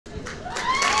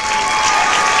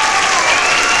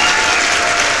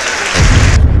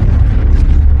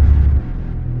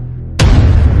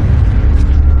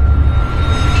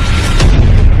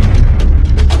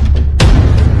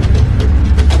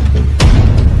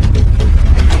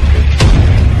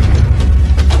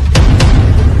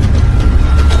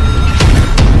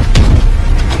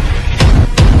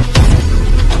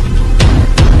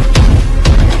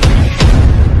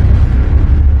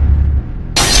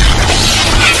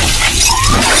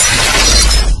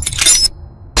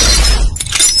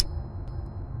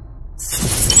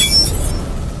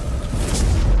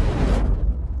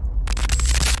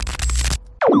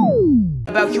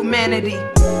about humanity.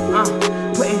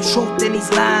 Putting truth in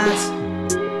these lines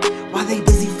while they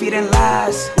busy feeding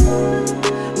lies.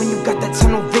 When you got that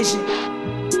tunnel vision,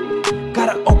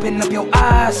 gotta open up your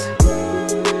eyes.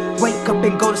 Wake up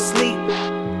and go to sleep.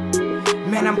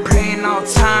 Man, I'm praying all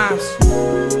times.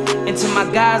 And to my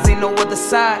guys, ain't no other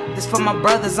side. This for my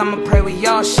brothers, I'ma pray we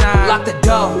all shine. Lock the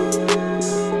door.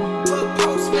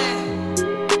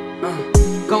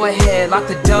 Go ahead, lock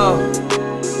the door.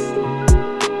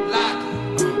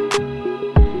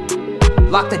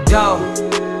 Lock the door.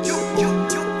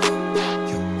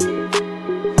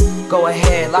 Go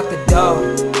ahead, lock the door.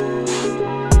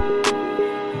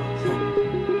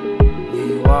 Yeah,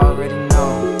 you already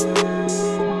know.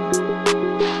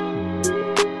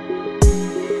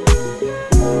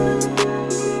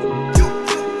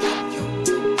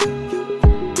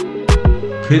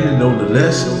 Depending on the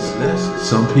lessons,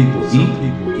 some people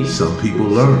eat, some people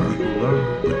learn.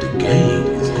 But the game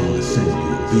is going to send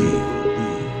you big.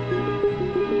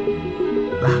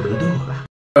 Lock the door.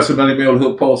 That's Melly Mail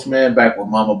Hood Postman back with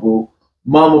Momaboo.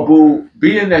 Momaboo,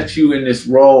 being that you in this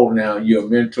role now, you're a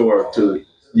mentor to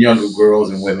younger girls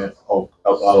and women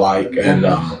alike, and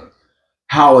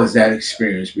how has that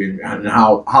experience been? And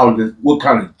what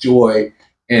kind of joy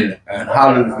and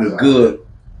how did the good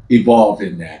evolve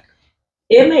in that?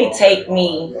 It may take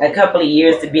me a couple of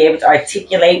years to be able to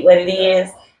articulate what it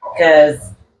is, because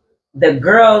the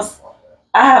girls,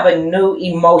 I have a new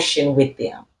emotion with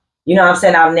them. You know what I'm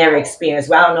saying? I've never experienced.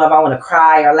 Well, I don't know if I want to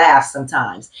cry or laugh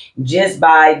sometimes. Just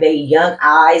by their young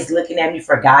eyes looking at me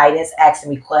for guidance,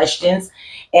 asking me questions,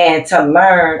 and to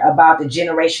learn about the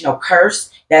generational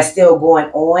curse that's still going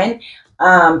on.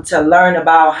 To learn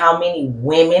about how many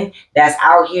women that's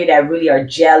out here that really are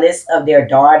jealous of their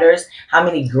daughters, how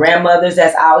many grandmothers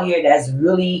that's out here that's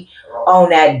really on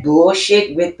that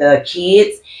bullshit with the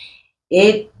kids.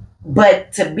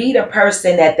 But to be the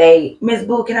person that they, Miss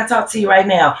Boo, can I talk to you right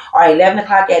now? Or 11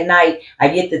 o'clock at night, I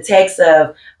get the text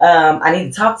of, I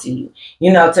need to talk to you.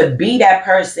 You know, to be that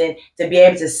person, to be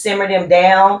able to simmer them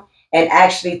down and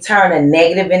actually turn a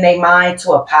negative in their mind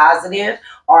to a positive,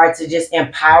 or to just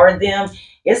empower them,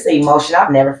 it's an emotion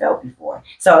I've never felt before.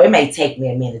 So it may take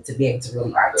me a minute to be able to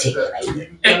really articulate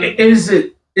it. Is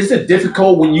it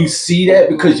difficult when you see that,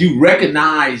 because you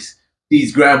recognize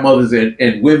these grandmothers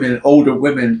and women, older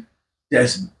women,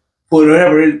 that's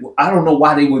whatever, I don't know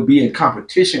why they would be in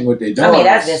competition with their daughters. I mean,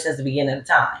 that's been since the beginning of the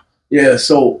time. Yeah,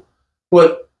 so,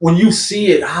 but when you see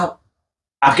it, how,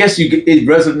 I guess it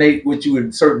resonates with you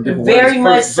in certain different ways. Very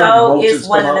much so. It's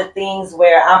one of the things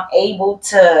where I'm able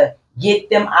to get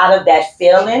them out of that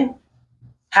feeling.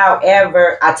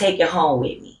 However, I take it home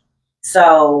with me.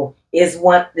 So it's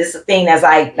a thing that's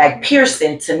like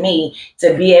piercing to me,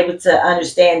 to be able to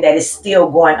understand that it's still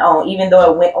going on, even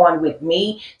though it went on with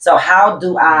me. So how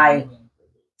do I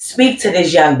speak to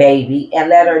this young baby and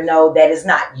let her know that it's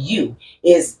not you,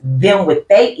 it's them with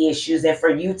their issues, and for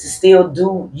you to still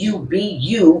do you, be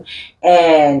you,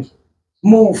 and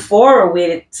move forward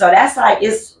with it. So that's like,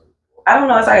 I don't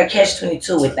know, it's like a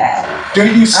catch-22 with that. Do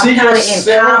you see I'm kind of in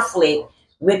conflict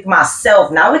with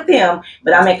myself, not with them,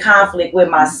 but I'm in conflict with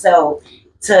myself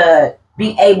to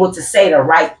be able to say the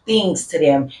right things to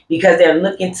them, because they're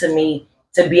looking to me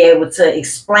to be able to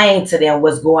explain to them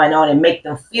what's going on and make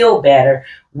them feel better,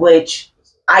 which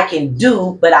I can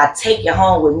do, but I take it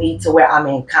home with me to where I'm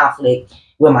in conflict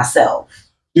with myself.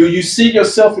 Do you see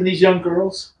yourself in these young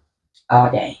girls? All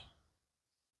day.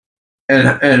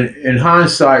 And in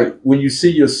hindsight, when you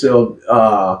see yourself,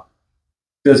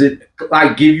 does it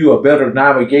like give you a better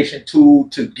navigation tool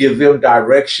to give them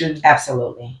direction?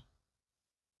 Absolutely.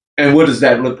 And what does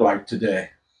that look like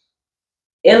today?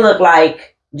 It looked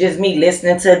like just me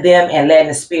listening to them and letting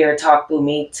the spirit talk through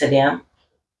me to them.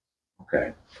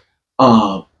 Okay.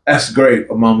 That's great,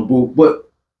 Momaboo. But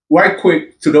right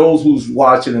quick, to those who's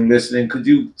watching and listening, could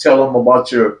you tell them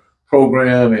about your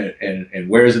program and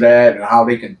where is it at, and how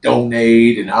they can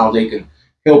donate, and how they can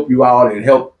help you out and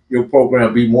help your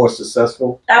program be more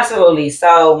successful? Absolutely.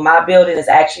 So my building is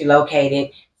actually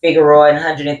located Figueroa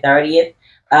and 130th.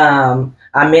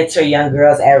 I mentor young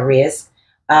girls at risk.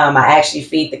 I actually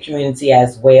feed the community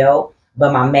as well.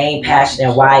 But my main passion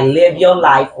and why Live Your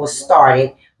Life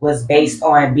was based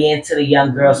on being to the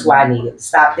young girls who I needed to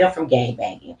stop them from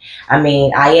gangbanging. I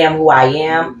mean, I am who I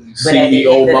am, but at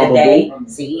the end of the day,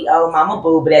 CEO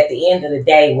Momaboo, but at the end of the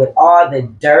day, with all the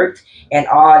dirt and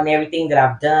everything that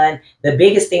I've done, the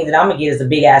biggest thing that I'm gonna get is a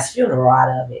big ass funeral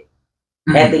out of it.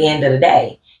 At the end of the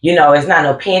day, you know, it's not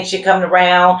no pension coming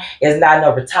around, it's not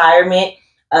no retirement.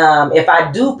 If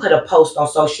I do put a post on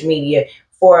social media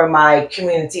for my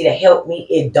community to help me,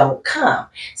 it don't come.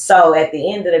 So at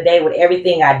the end of the day, with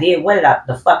everything I did, what did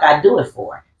the fuck I do it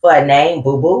for? For a name,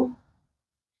 boo-boo?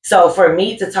 So for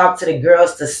me to talk to the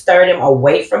girls to stir them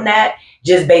away from that,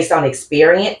 just based on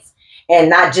experience, and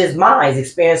not just mine,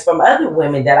 experience from other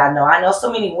women that I know. I know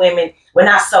so many women, well,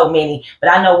 not so many,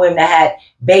 but I know women that had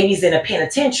babies in a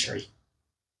penitentiary.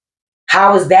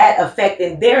 How is that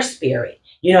affecting their spirit?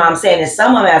 You know what I'm saying? And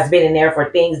some of them has been in there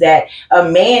for things that a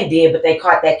man did, but they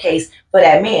caught that case for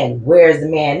that man. Where's the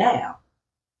man now?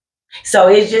 So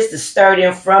it's just to stir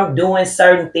them from doing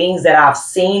certain things that I've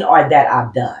seen or that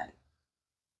I've done.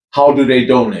 How do they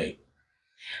donate?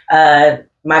 My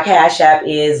Cash App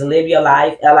is Live Your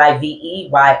Life,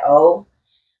 LIVEYO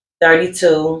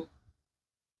 32.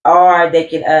 Or they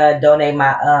can donate.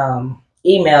 My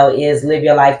email is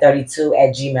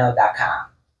liveyourlife32@gmail.com.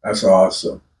 That's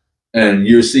awesome. And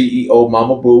you're CEO,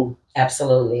 Momaboo.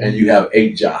 Absolutely. And you have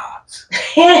 8 jobs.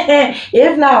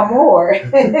 If not more.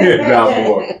 If not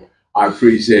more. I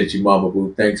appreciate you,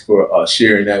 Momaboo. Thanks for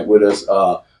sharing that with us.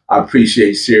 I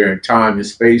appreciate sharing time and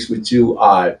space with you.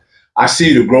 I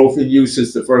see the growth in you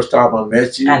since the first time I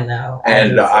met you. I know.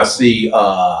 And I see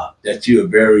that you're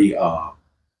very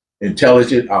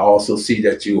intelligent. I also see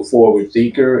that you're a forward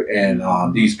thinker. And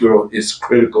these girls, it's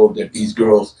critical that these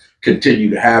girls continue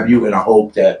to have you. And I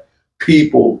hope that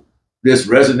people just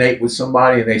resonate with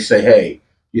somebody and they say, hey,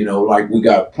 you know, like we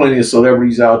got plenty of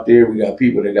celebrities out there. We got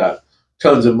people that got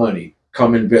tons of money.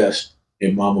 Come invest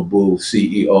in Momaboo,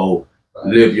 CEO.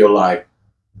 Live your life,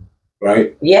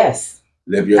 right? Yes.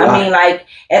 Live your life. I mean, like,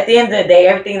 at the end of the day,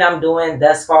 everything I'm doing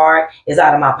thus far is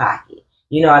out of my pocket.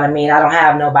 You know what I mean? I don't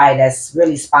have nobody that's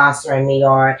really sponsoring me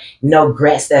or no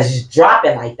grants that's just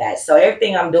dropping like that. So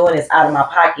everything I'm doing is out of my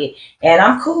pocket and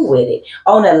I'm cool with it.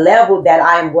 On a level that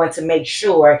I am going to make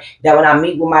sure that when I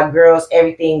meet with my girls,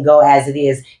 everything go as it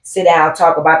is. Sit down,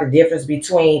 talk about the difference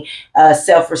between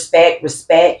self-respect,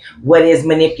 respect, what is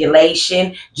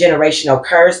manipulation, generational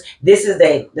curse. This is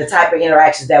the type of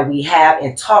interactions that we have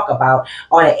and talk about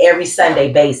on an every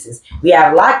Sunday basis. We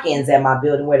have lock-ins at my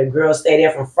building where the girls stay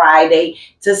there from Friday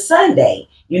to Sunday,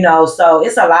 you know, so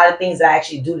it's a lot of things that I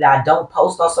actually do that I don't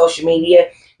post on social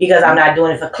media because I'm not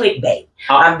doing it for clickbait.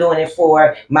 I'm doing it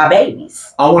for my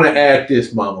babies. I want to add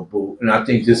this, Momaboo, and I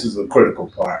think this is a critical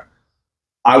part.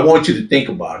 I want you to think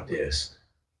about this,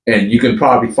 and you can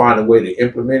probably find a way to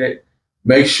implement it.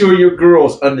 Make sure your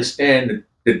girls understand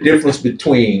the difference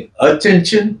between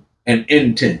attention and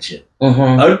intention.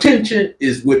 Attention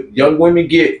is what young women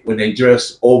get when they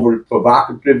dress over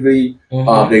provocatively.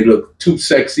 They look too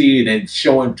sexy and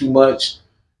showing too much.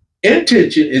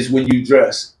 Intention is when you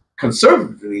dress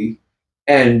conservatively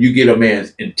and you get a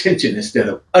man's intention instead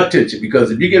of attention. Because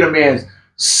if you get a man's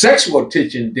sexual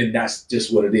attention, then that's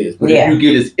just what it is. But if you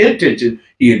get his intention,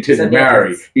 he intends to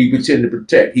marry, he intends to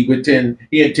protect, he intends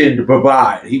to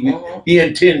provide, he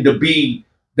intends to be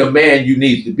the man you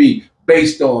need to be.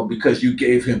 Based on because you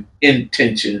gave him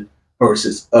intention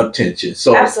versus attention.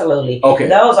 So absolutely. Okay.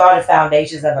 Those are the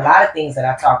foundations of a lot of things that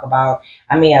I talk about.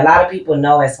 I mean, a lot of people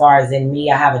know as far as in me,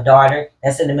 I have a daughter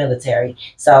that's in the military.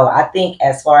 So I think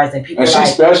as far as in people, and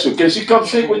she's special. Can she come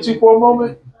sit with you for a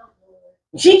moment?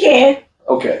 She can.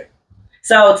 Okay.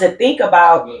 So to think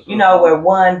about, you know, where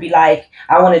one be like,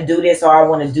 I want to do this or I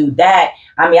want to do that.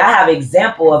 I mean, I have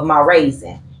example of my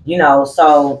raising, you know,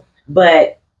 so,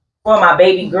 but for my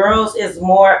baby girls, it's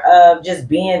more of just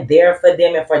being there for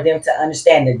them and for them to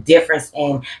understand the difference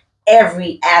in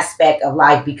every aspect of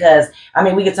life. Because, I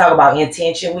mean, we could talk about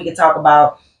intention. We could talk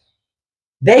about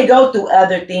they go through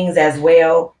other things as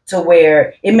well to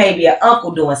where it may be an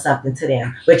uncle doing something to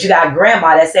them. But you got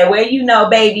grandma that said, well, you know,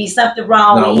 baby, something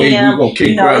wrong with him. We're going to kick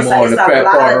you know, grandma in the fat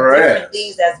part of her ass.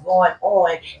 Things that's going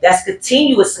on, that's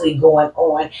continuously going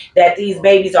on, that these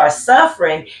babies are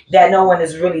suffering that no one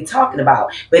is really talking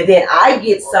about. But then I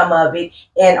get some of it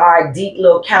in our deep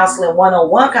little counseling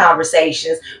one-on-one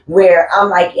conversations where I'm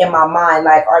like in my mind,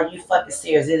 like, are you fucking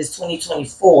serious? It is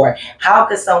 2024. How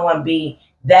could someone be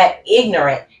that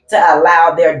ignorant to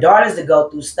allow their daughters to go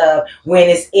through stuff when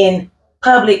it's in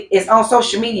public, it's on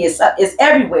social media, it's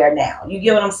everywhere now. You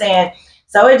get what I'm saying?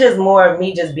 So it's just more of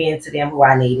me just being to them who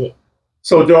I needed.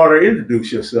 So daughter,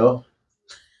 introduce yourself.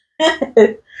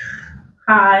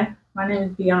 Hi, my name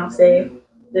is Beyonce.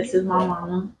 This is my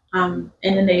mama. I'm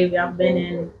in the Navy. I've been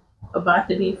in about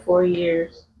to be 4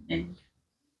 years. And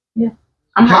yeah.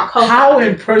 How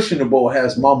impressionable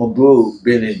has Momaboo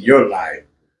been in your life?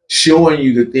 Showing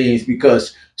you the things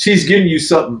because she's giving you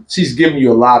something, she's giving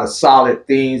you a lot of solid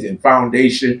things and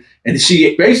foundation, and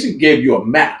she basically gave you a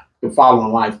map to follow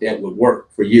in life that would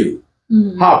work for you.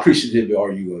 How appreciative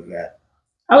are you of that?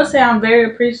 I would say I'm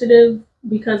very appreciative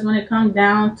because when it comes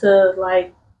down to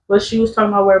like what she was talking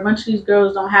about, where a bunch of these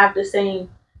girls don't have the same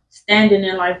standing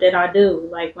in life that I do.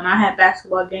 Like when I had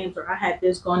basketball games or I had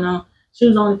this going on, she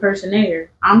was the only person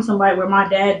there. I'm somebody where my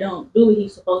dad don't do what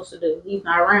he's supposed to do. He's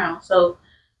not around. So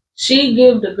she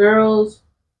give the girls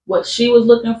what she was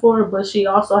looking for, but she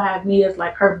also had me as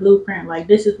like her blueprint. Like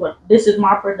this is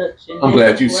my production. I'm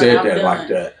glad you said that like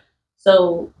that.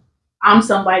 So I'm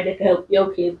somebody that can help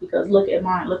your kids because look at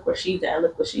mine, look where she's at,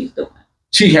 look what she's doing.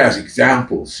 She has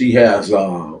examples. She has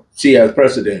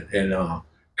precedent, and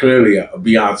clearly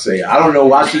Beyonce. I don't know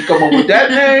why she come up with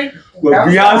that name, but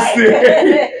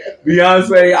Beyonce.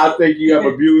 Beyonce, I think you have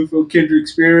a beautiful kindred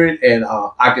spirit, and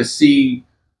I can see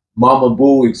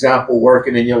Momaboo example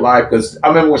working in your life, because I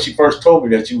remember when she first told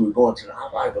me that you were going to the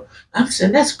Bible. I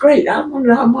said, that's great. I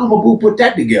wonder how Momaboo put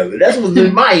that together. That's what's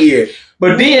in my head.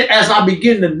 But then as I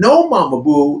begin to know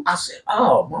Momaboo, I said,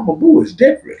 oh, Momaboo is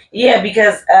different. Yeah,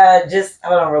 because just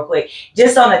hold on real quick.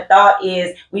 Just on the thought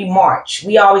is we march.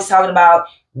 We always talking about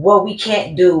what we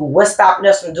can't do, what's stopping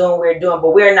us from doing what we're doing,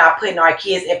 but we're not putting our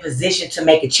kids in position to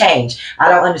make a change. I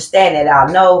don't understand that.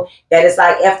 I know that it's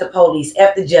like F the police,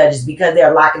 F the judges, because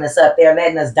they're locking us up, they're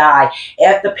letting us die,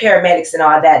 F the paramedics and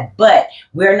all that, but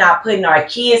we're not putting our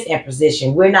kids in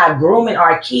position. We're not grooming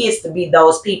our kids to be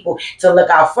those people to look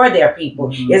out for their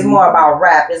people. It's more about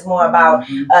rap. It's more about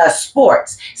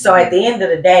sports. So at the end of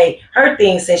the day, her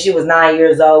thing since she was 9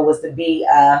 years old was to be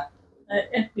an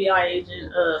FBI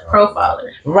agent,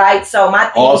 profiler. Right. So my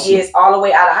thing is all the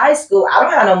way out of high school, I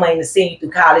don't have no money to send you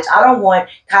through college. I don't want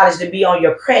college to be on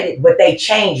your credit, but they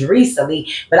changed recently,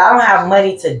 but I don't have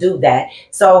money to do that.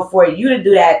 So for you to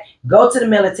do that, go to the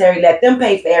military, let them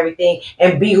pay for everything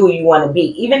and be who you want to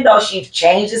be. Even though she's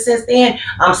changed it since then,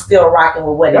 I'm still rocking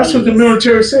with what That's what the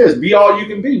military says. Be all you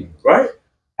can be, right?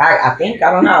 I think,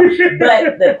 I don't know.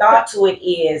 But the thought to it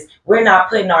is we're not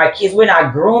putting our kids, we're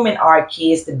not grooming our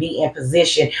kids to be in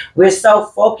position. We're so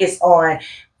focused on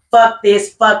fuck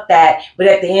this, fuck that. But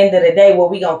at the end of the day,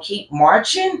 we going to keep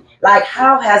marching? Like,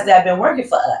 how has that been working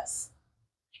for us?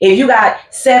 If you got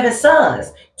 7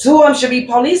 sons, 2 of them should be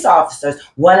police officers.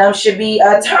 1 of them should be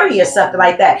an attorney or something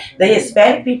like that. The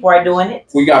Hispanic people are doing it.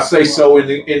 We got to say so in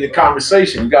the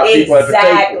conversation. We got people at the table.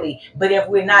 Exactly. But if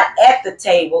we're not at the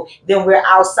table, then we're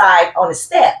outside on the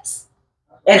steps.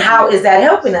 And how is that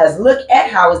helping us? Look at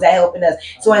how is that helping us.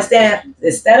 So instead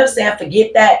of saying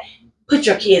forget that, put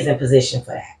your kids in position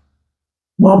for that.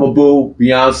 Momaboo,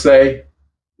 Beyonce,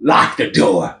 lock the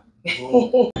door.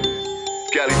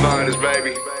 Cali Finest,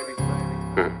 baby.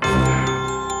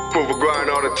 Proof of grind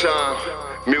all the time.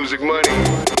 Music money.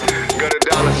 Got a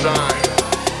dollar sign.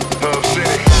 Hub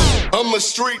City. I'm a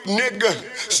street nigga.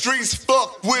 Streets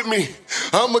fuck with me.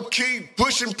 I'ma keep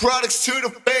pushing products to the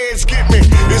fans get me.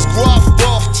 It's guap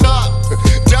off top.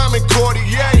 Diamond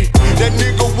Cartier. That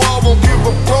nigga wall won't give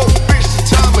a broke bitch the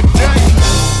time of day.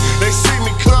 They see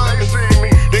me climbing.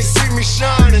 They see me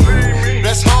shining.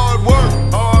 That's hard work.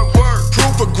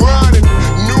 Proof of grinding.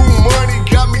 New money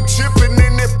got me tipping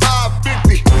in that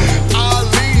 550.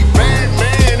 Ali, bad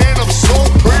man, and I'm so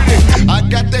pretty. I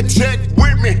got that tech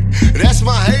with me. That's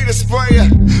my hater sprayer.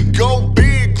 Go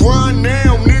big, grind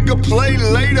now, nigga, play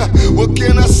later. What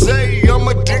can I say? I'm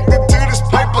addicted to this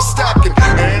paper stacking.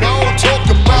 And I don't talk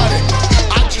about it.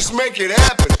 I just make it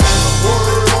happen.